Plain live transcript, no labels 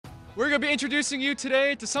We're going to be introducing you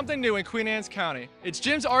today to something new in Queen Anne's County. It's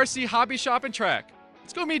Jim's RC Hobby Shop and Track.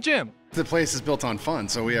 Let's go meet Jim. The place is built on fun,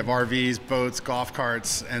 so we have RVs, boats, golf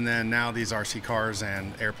carts, and then now these RC cars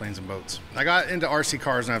and airplanes and boats. I got into RC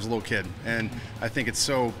cars when I was a little kid, and I think it's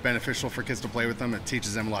so beneficial for kids to play with them. It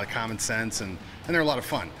teaches them a lot of common sense, and they're a lot of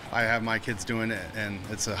fun. I have my kids doing it, and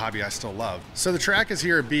it's a hobby I still love. So the track is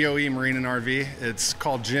here at BOE Marine and RV. It's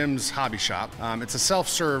called Jim's Hobby Shop. It's a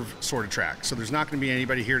self-serve sort of track, so there's not going to be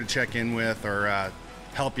anybody here to check in with or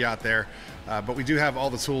help you out there. But we do have all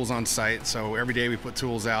the tools on site, so every day we put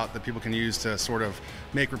tools out that people can use to sort of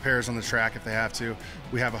make repairs on the track if they have to.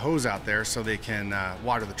 We have a hose out there so they can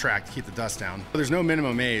water the track to keep the dust down. There's no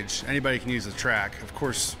minimum age. Anybody can use the track. Of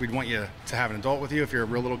course, we'd want you to have an adult with you if you're a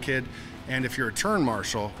real little kid. And if you're a turn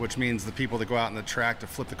marshal, which means the people that go out in the track to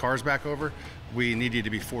flip the cars back over, we need you to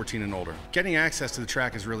be 14 and older. Getting access to the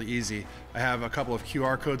track is really easy. I have a couple of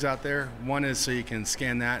QR codes out there. One is so you can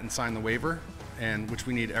scan that and sign the waiver, and which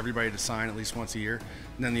we need everybody to sign at least once a year.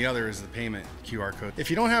 And then the other is the payment QR code. If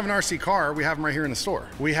you don't have an RC car, we have them right here in the store.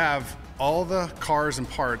 We have all the cars and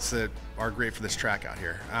parts that are great for this track out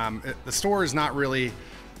here. The store is not really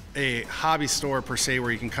a hobby store per se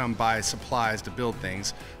where you can come buy supplies to build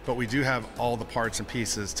things, but we do have all the parts and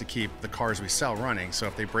pieces to keep the cars we sell running. So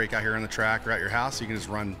if they break out here on the track or at your house, you can just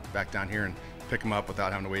run back down here and pick them up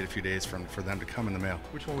without having to wait a few days for them to come in the mail.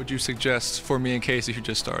 Which one would you suggest for me in case you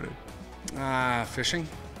just started? Fishing.